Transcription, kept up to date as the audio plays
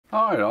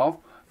Alright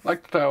all,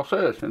 like the title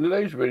says, in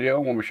today's video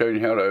I'm going to be showing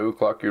you how to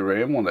overclock your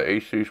RAM on the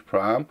ASUS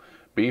Prime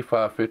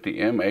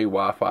B550M-A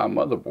Wi-Fi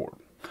motherboard.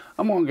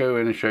 I'm going to go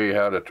in and show you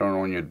how to turn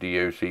on your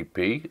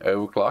DOCP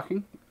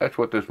overclocking. That's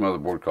what this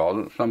motherboard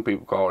calls it. Some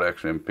people call it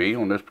XMP.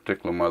 On this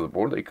particular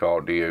motherboard they call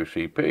it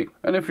DOCP.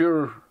 And if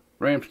your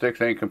RAM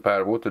sticks ain't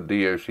compatible with the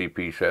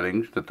DOCP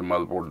settings that the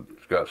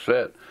motherboard's got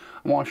set,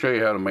 I'm going to show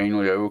you how to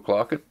manually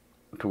overclock it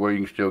to where you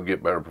can still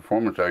get better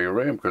performance out of your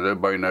RAM, because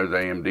everybody knows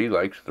AMD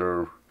likes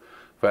their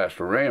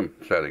faster RAM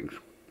settings.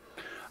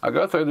 I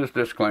gotta throw this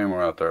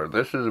disclaimer out there.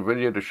 This is a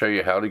video to show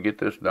you how to get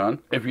this done.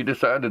 If you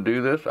decide to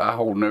do this, I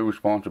hold no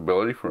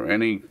responsibility for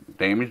any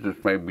damage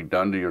that may be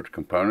done to your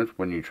components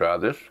when you try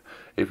this.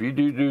 If you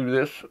do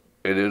this,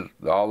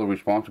 all the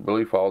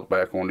responsibility falls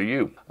back onto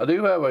you. I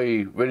do have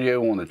a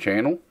video on the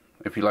channel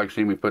if you'd like to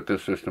see me put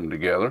this system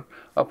together.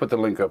 I'll put the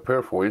link up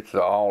here for you. It's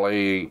the all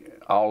AMD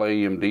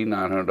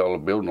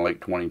 $900 build in late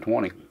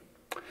 2020.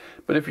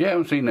 But if you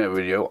haven't seen that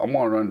video, I'm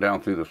going to run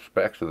down through the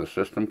specs of the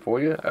system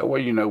for you. That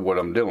way you know what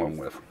I'm dealing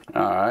with.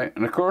 Alright,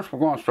 and of course we're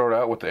going to start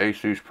out with the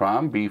ASUS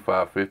Prime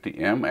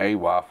B550M-A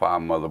Wi-Fi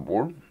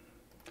motherboard.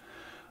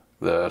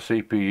 The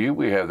CPU,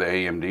 we have the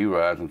AMD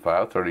RYZEN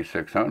 5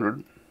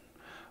 3600.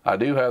 I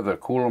do have the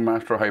Cooler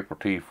Master Hyper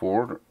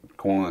T4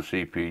 cooling the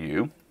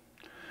CPU.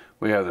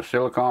 We have the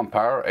Silicon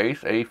Power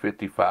Ace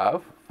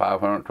A55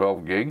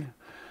 512 gig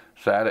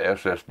SATA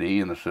SSD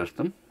in the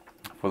system.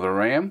 For the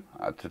RAM,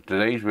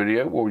 today's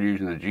video, we're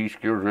using the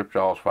G.SKILL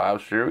Ripjaws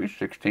 5 series,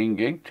 16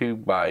 gig,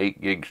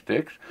 2x8 gig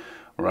sticks,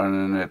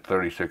 running at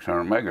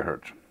 3600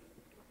 megahertz.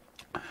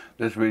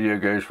 This video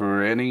goes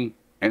for any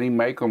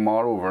make or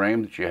model of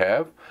RAM that you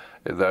have.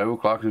 The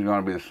overclocking is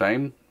going to be the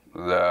same.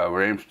 The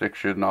RAM stick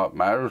should not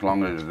matter as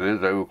long as it is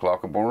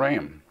overclockable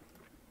RAM.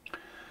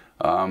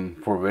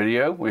 For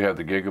video, we have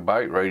the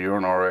GIGABYTE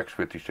Radeon RX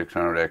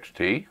 5600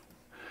 XT.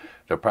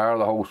 To power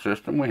the whole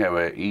system, we have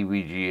a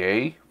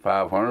EVGA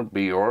 500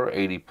 BR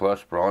 80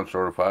 plus bronze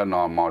certified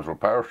non-modular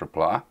power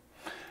supply.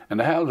 And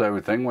to house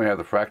everything, we have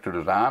the Fractal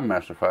design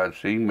Meshify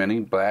C mini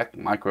black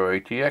micro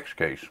ATX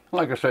case.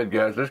 Like I said,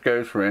 guys, this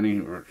goes for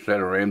any set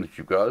of RAM that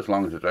you've got, as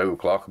long as it's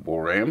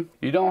overclockable RAM.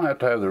 You don't have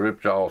to have the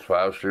Ripjaws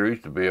 5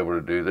 series to be able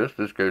to do this.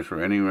 This goes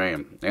for any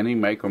RAM, any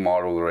make or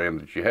model of RAM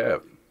that you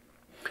have.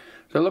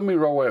 So let me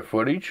roll that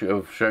footage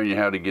of showing you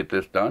how to get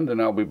this done, then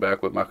I'll be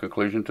back with my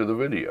conclusion to the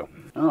video.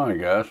 Alright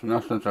guys,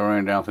 now since I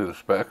ran down through the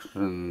specs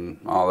and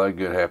all that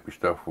good happy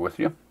stuff with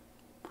you,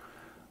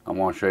 I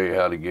want to show you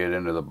how to get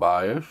into the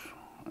BIOS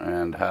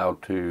and how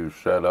to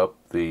set up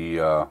the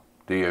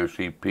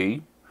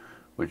DOCP,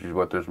 which is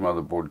what this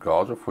motherboard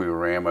calls it, for your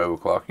RAM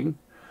overclocking.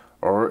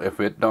 Or if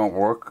it don't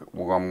work,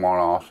 we're going to want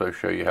to also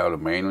show you how to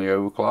manually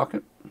overclock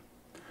it.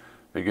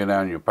 So you go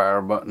down your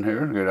power button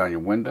here, go down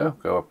your window,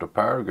 go up to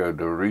power, go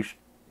to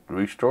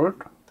restore it,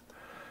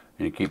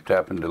 and you keep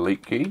tapping the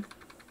delete key.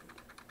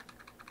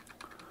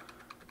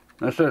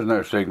 This says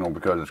no signal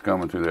because it's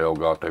coming through the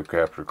Elgato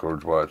capture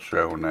cords while it's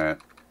showing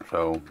that.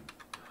 So,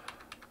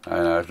 I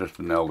know it's just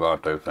an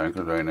Elgato thing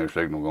because there ain't no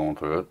signal going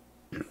through it.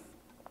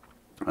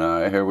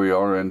 Here we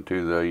are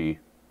into the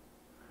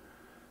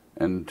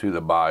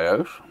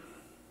BIOS.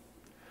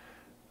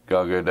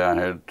 Gotta go down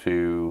here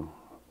to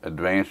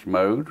advanced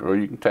mode, or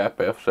you can tap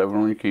F7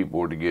 on your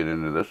keyboard to get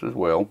into this as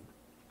well.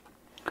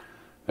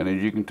 And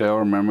as you can tell,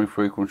 our memory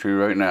frequency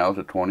right now is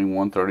at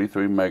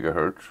 2133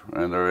 megahertz,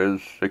 and there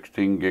is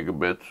 16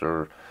 gigabits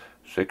or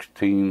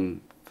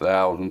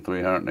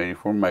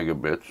 16,384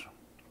 megabits.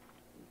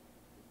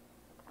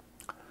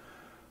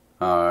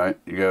 Alright,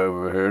 you go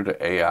over here to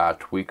AI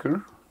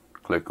Tweaker,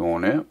 click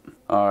on it.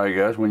 Alright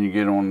guys, when you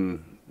get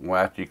on,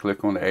 after you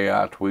click on the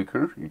AI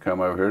Tweaker, you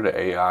come over here to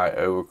AI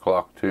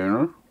Overclock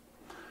Tuner.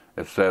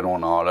 It's set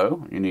on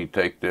auto. You need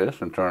to take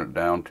this and turn it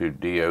down to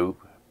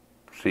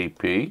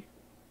DOCP.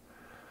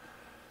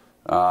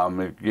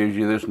 It gives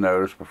you this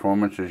notice: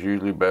 performance is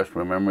usually best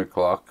when memory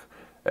clock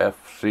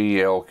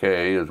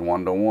FCLK is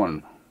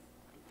 1:1.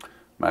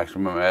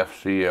 Maximum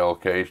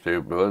FCLK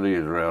stability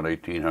is around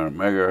 1800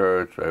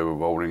 megahertz.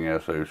 Overvolting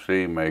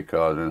SoC may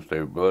cause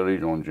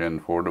instabilities on Gen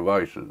 4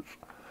 devices.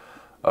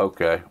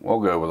 Okay, we'll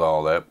go with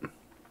all that.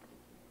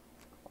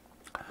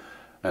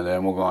 And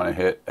then we're going to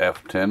hit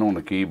F10 on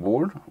the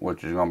keyboard,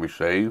 which is going to be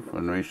save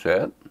and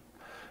reset.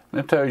 And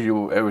it tells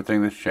you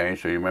everything that's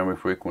changed. So your memory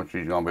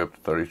frequency is going to be up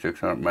to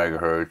 3600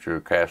 megahertz. Your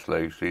cache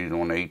legacy is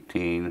on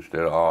 18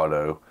 instead of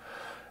auto.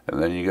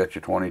 And then you got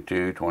your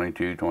 22,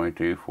 22,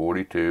 22,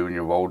 42, and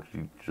your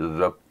voltage is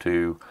up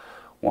to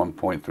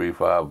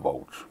 1.35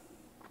 volts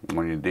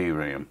on your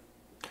DRAM.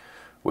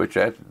 Which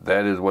that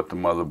is what the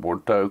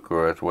motherboard took,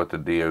 or that's what the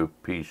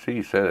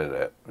DOPC set it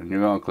at. And you're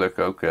going to click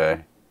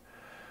OK.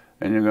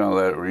 And you're going to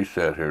let it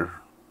reset here.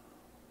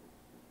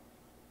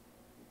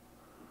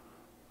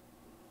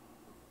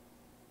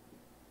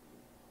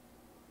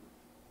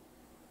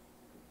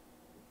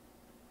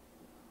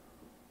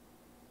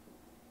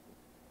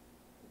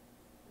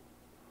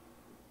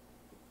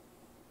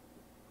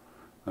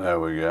 There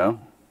we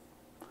go.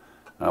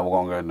 Now we're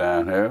going to go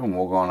down here and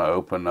we're going to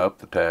open up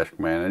the task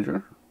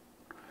manager.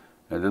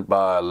 And just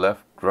by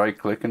left right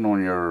clicking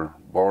on your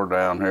bar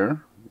down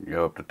here, you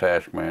go up to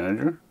Task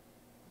Manager,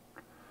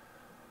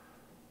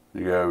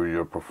 you go over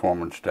your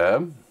Performance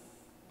tab,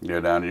 you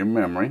go down to your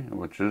memory,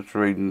 which is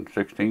reading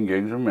 16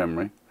 gigs of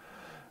memory,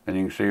 and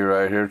you can see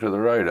right here to the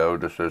right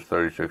of it, it says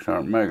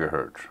 3600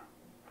 megahertz.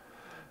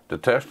 To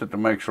test it to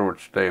make sure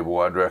it's stable,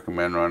 I'd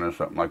recommend running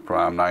something like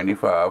Prime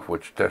 95,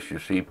 which tests your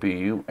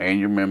CPU and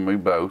your memory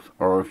both.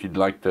 Or if you'd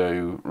like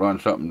to run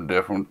something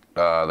different,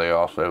 they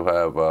also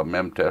have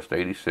MemTest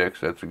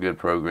 86. That's a good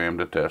program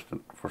to test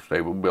it for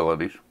stable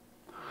abilities.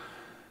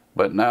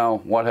 But now,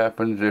 what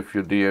happens if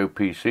your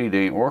DOPC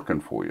ain't working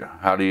for you?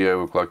 How do you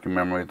overclock your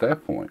memory at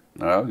that point?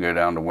 Well, go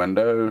down to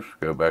Windows,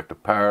 go back to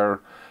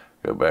Power,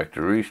 go back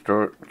to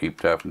Restart,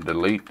 keep tapping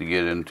Delete to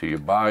get into your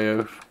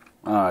BIOS.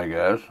 Alright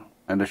guys.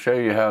 And to show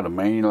you how to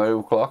manually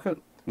overclock it,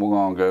 we're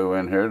going to go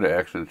in here to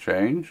Exit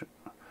Change.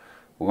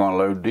 We're going to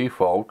load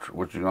defaults,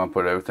 which is going to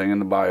put everything in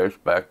the BIOS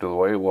back to the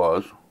way it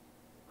was.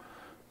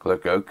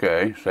 Click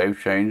OK, save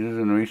changes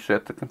and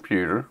reset the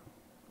computer,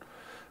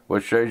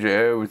 which shows you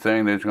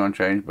everything that's going to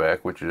change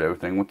back, which is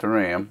everything with the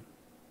RAM.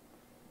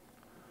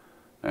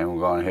 And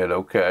we're going to hit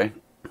OK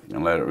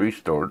and let it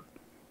restart.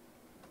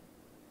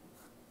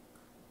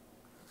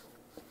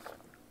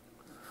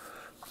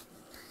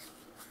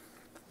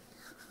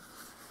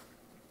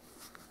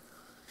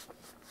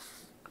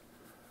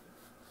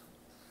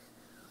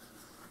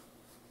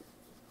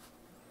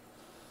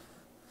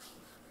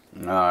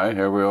 Alright,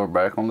 here we are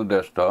back on the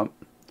desktop.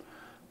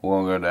 We're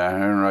going to go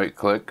down here and right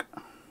click.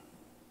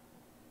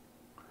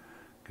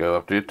 Go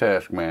up to your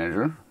Task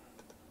Manager.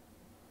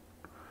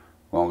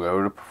 We're going to go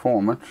over to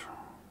Performance.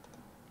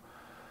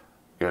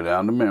 Go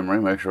down to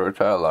Memory, make sure it's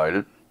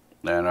highlighted.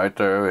 And right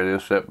there it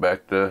is set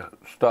back to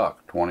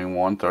stock,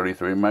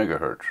 2133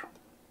 megahertz.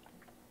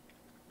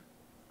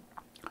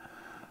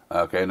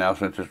 Okay, now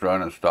since it's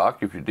running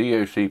stock, if your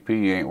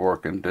DOCP ain't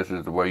working, this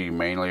is the way you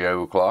manually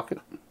overclock it.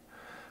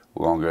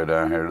 We're going to go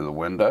down here to the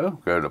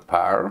window, go to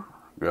Power,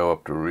 go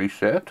up to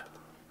Reset,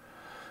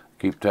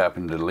 keep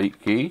tapping the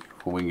Delete key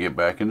before we can get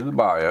back into the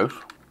BIOS.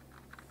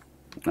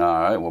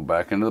 Alright, we're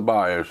back into the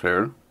BIOS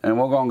here, and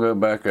we're going to go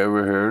back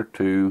over here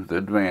to the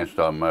Advanced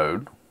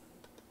mode.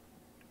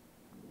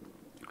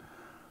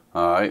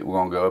 Alright, we're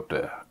going to go up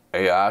to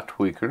AI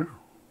Tweaker,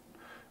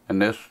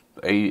 and this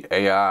the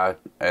AI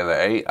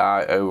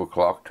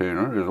Overclock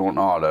Tuner is on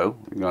auto.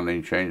 You're going to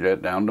need to change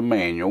that down to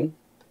manual.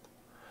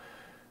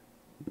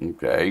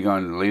 Okay, you're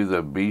going to leave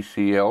the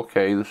BCLK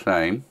the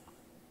same.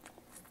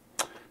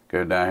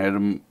 Go down here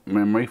to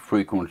Memory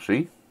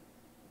Frequency.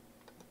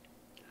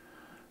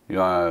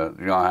 You're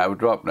gonna have a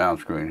drop down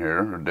screen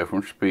here of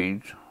different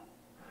speeds.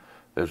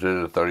 This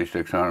is a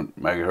 3600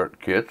 megahertz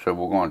kit, so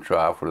we're going to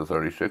try for the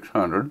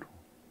 3600.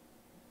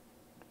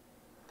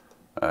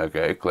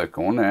 Okay, click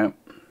on that.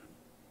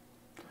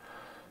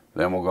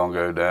 Then we're going to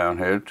go down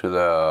here to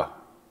the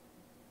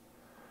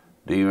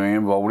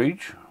DRAM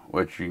voltage,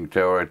 which you can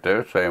tell right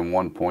there, saying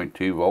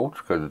 1.2 volts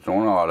because it's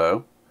on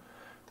auto.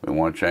 We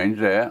want to change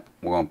that.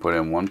 We're going to put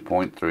in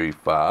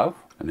 1.35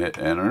 and hit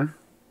enter,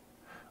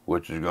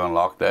 which is going to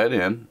lock that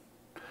in,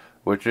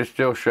 which is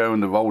still showing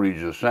the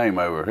voltage the same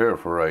over here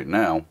for right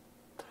now,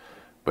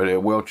 but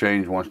it will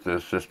change once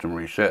the system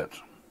resets.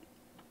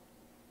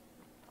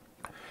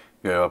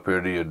 Go up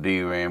here to your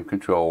DRAM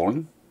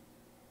controlling,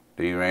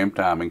 DRAM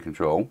timing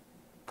control,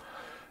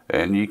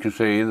 and you can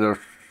see they're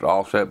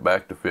all set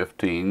back to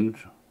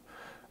 15s,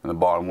 and the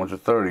bottom one's a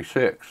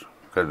 36,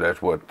 because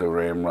that's what the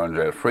RAM runs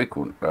at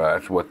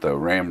that's what the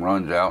RAM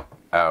runs out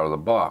of the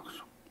box.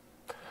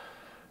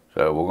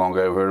 So we're going to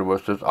go over here to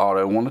what's this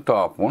auto on the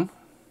top one.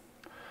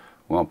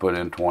 We're going to put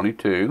in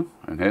 22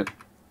 and hit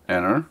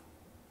enter.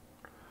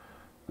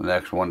 The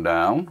next one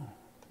down,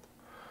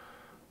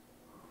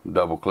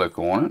 double click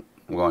on it.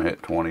 We're going to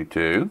hit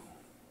 22.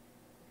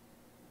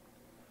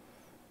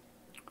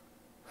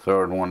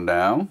 Third one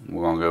down,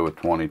 we're going to go with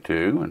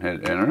 22 and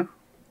hit enter.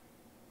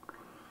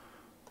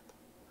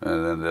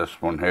 And then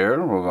this one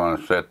here, we're going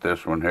to set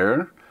this one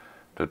here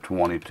to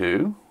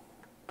 22.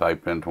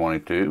 Type in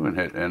 22 and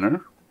hit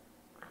enter.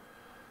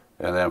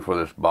 And then for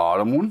this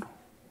bottom one,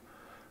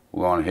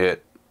 we're going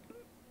to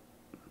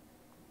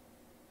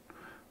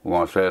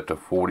set it to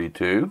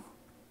 42.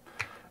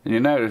 And you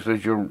notice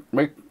as your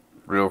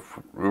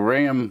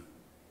RAM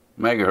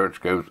megahertz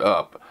goes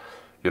up,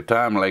 your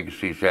time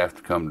legacies have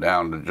to come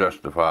down to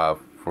justify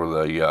for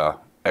the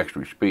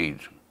extra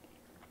speeds.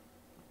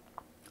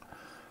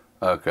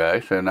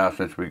 Okay, so now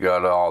since we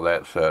got all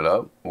that set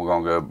up, we're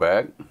going to go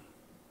back.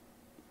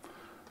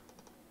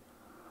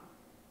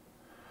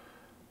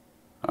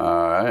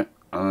 Alright,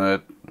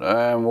 and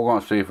we're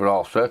going to see if it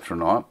all sets or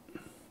not.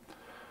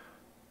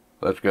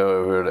 Let's go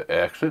over here to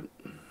Exit.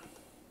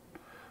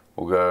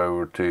 We'll go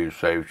over to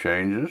Save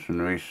Changes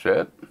and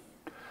Reset.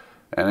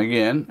 And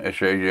again, it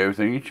shows you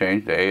everything you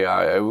changed. The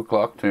AI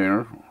Overclock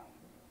Tuner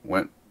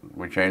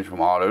we changed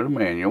from auto to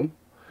manual.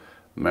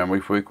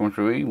 Memory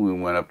frequency, we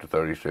went up to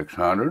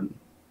 3600.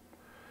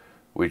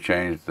 We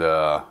changed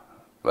the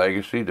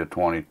legacy to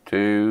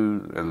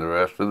 22 and the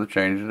rest of the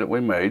changes that we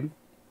made.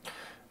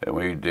 Then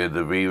we did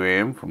the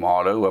VRAM from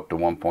auto up to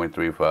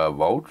 1.35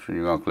 volts. And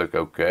you're going to click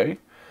OK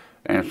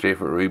and see if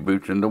it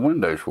reboots into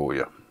Windows for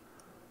you.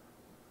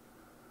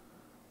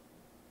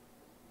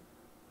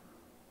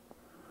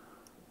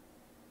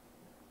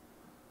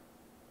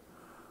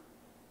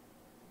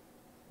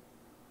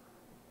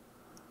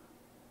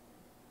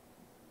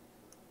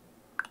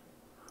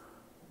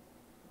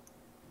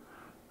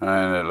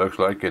 And it looks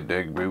like it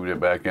did boot it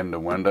back into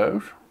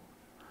Windows.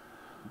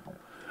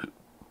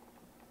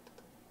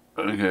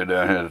 Go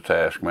down here to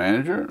Task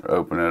Manager,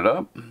 open it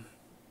up.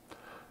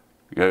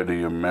 Go to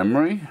your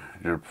memory,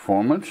 your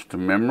performance to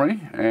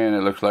memory, and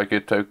it looks like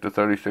it took the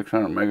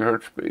 3600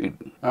 megahertz speed.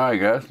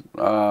 Alright guys,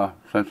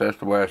 since that's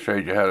the way I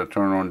showed you how to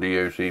turn on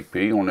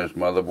DOCP on this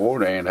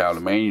motherboard and how to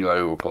manually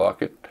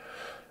overclock it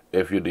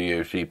if your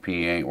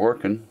DOCP ain't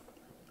working,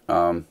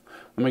 let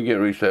me get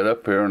reset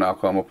up here and I'll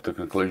come up with the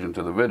conclusion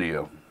to the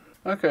video.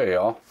 Okay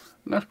y'all,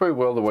 that's pretty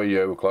well the way you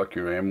overclock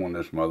your RAM on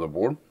this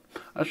motherboard.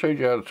 I showed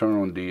you how to turn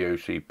on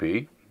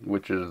DOCP,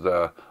 which is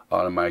the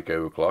automatic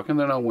overclock, and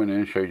then I went in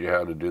and showed you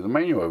how to do the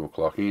manual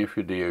overclocking if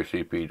your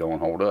DOCP don't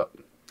hold up.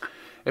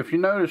 If you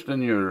noticed in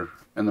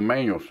the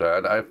manual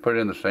side, I put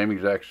in the same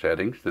exact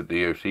settings that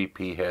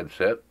DOCP had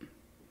set.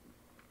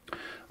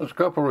 There's a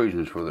couple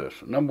reasons for this.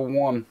 Number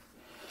one,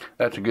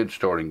 that's a good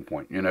starting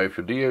point. You know, if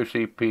your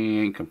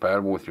DOCP ain't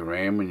compatible with your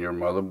RAM and your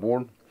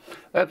motherboard,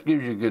 that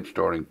gives you a good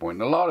starting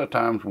point. And a lot of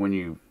times when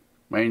you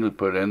manually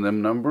put in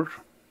them numbers,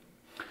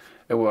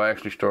 it will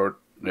actually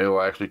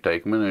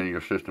take them in and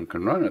your system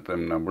can run at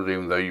them numbers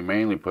even though you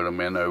manually put them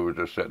in over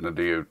just setting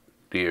the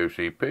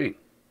DOCP.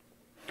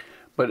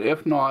 But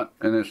if not,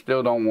 and it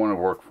still don't want to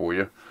work for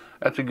you,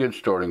 that's a good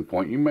starting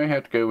point. You may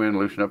have to go in and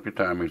loosen up your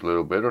timings a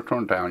little bit or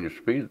turn down your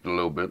speeds a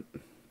little bit.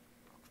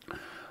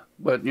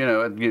 But you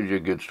know, that gives you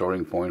a good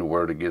starting point of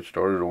where to get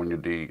started on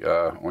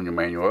your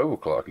manual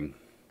overclocking.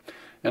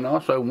 And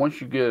also,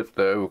 once you get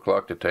the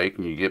overclock to take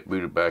and you get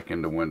booted back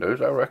into Windows,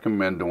 I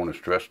recommend doing a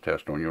stress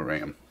test on your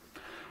RAM.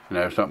 You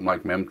know, something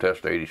like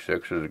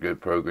MemTest86 is a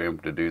good program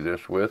to do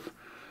this with.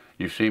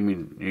 You see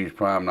me use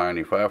Prime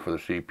 95 for the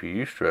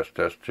CPU stress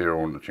test here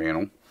on the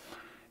channel.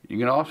 You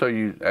can also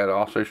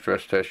also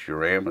stress test your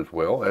RAM as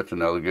well. That's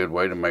another good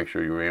way to make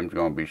sure your RAM is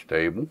going to be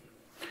stable.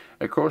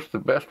 Of course, the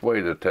best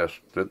way to test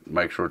it,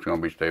 make sure it's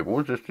going to be stable,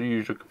 is just to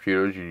use your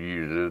computer as you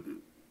use it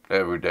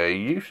everyday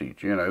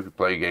usage. You know, if you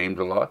play games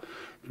a lot,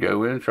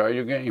 go in and try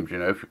your games. You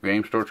know, if your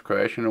game starts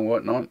crashing and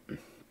whatnot,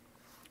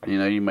 you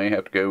know, you may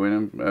have to go in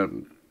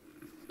and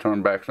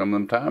turn back some of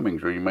them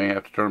timings, or you may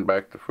have to turn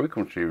back the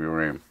frequency of your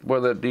RAM. Where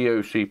that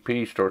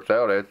DOCP starts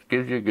out at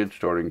gives you a good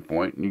starting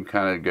point, and you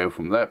kind of go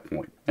from that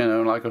point. You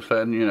know, like I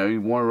said, you know, you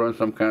want to run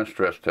some kind of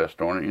stress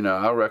test on it. You know,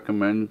 I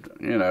recommend,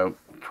 you know,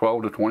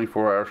 12 to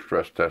 24 hour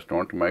stress test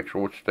on it to make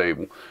sure it's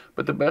stable.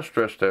 But the best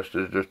stress test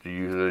is just to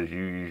use it as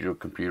you use your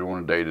computer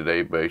on a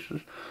day-to-day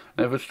basis.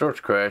 And if it starts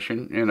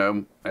crashing, you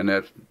know, and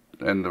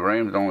the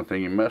RAM's the only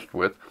thing you messed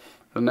with,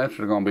 then that's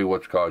going to be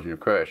what's causing your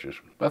crashes.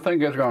 I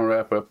think that's going to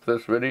wrap up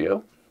this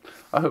video.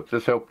 I hope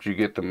this helped you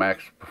get the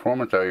max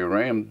performance out of your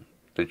RAM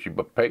that you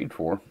paid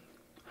for.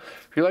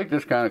 If you like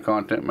this kind of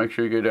content, make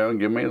sure you go down and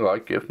give me a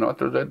like. If not,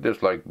 there's that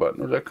dislike button.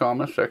 There's that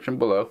comment section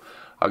below.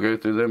 I'll go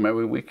through them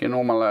every weekend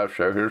on my live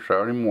show here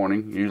Saturday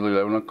morning, usually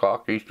 11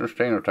 o'clock Eastern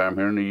Standard Time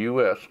here in the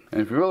U.S.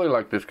 And if you really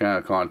like this kind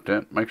of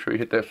content, make sure you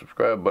hit that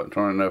subscribe button,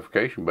 turn the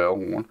notification bell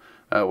on.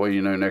 That way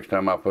you know next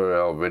time I put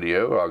out a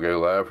video, I'll go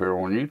live here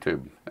on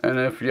YouTube. And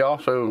if you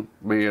also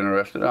be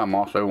interested, I'm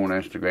also on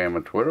Instagram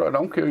and Twitter. I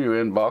don't kill your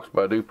inbox,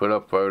 but I do put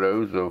up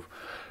photos of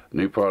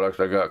new products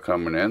I got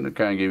coming in to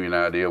kind of give you an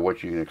idea of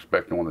what you can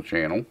expect on the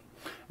channel.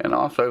 And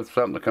also, if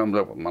something comes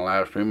up with my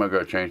live stream, I got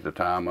to change the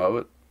time of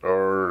it,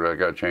 or I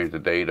got to change the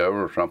date of it,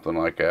 or something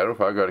like that. Or if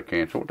I got to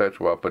cancel it,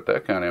 that's where I put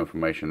that kind of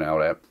information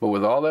out at. But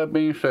with all that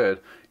being said,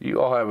 you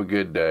all have a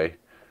good day,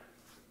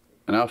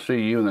 and I'll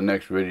see you in the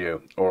next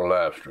video or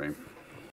live stream.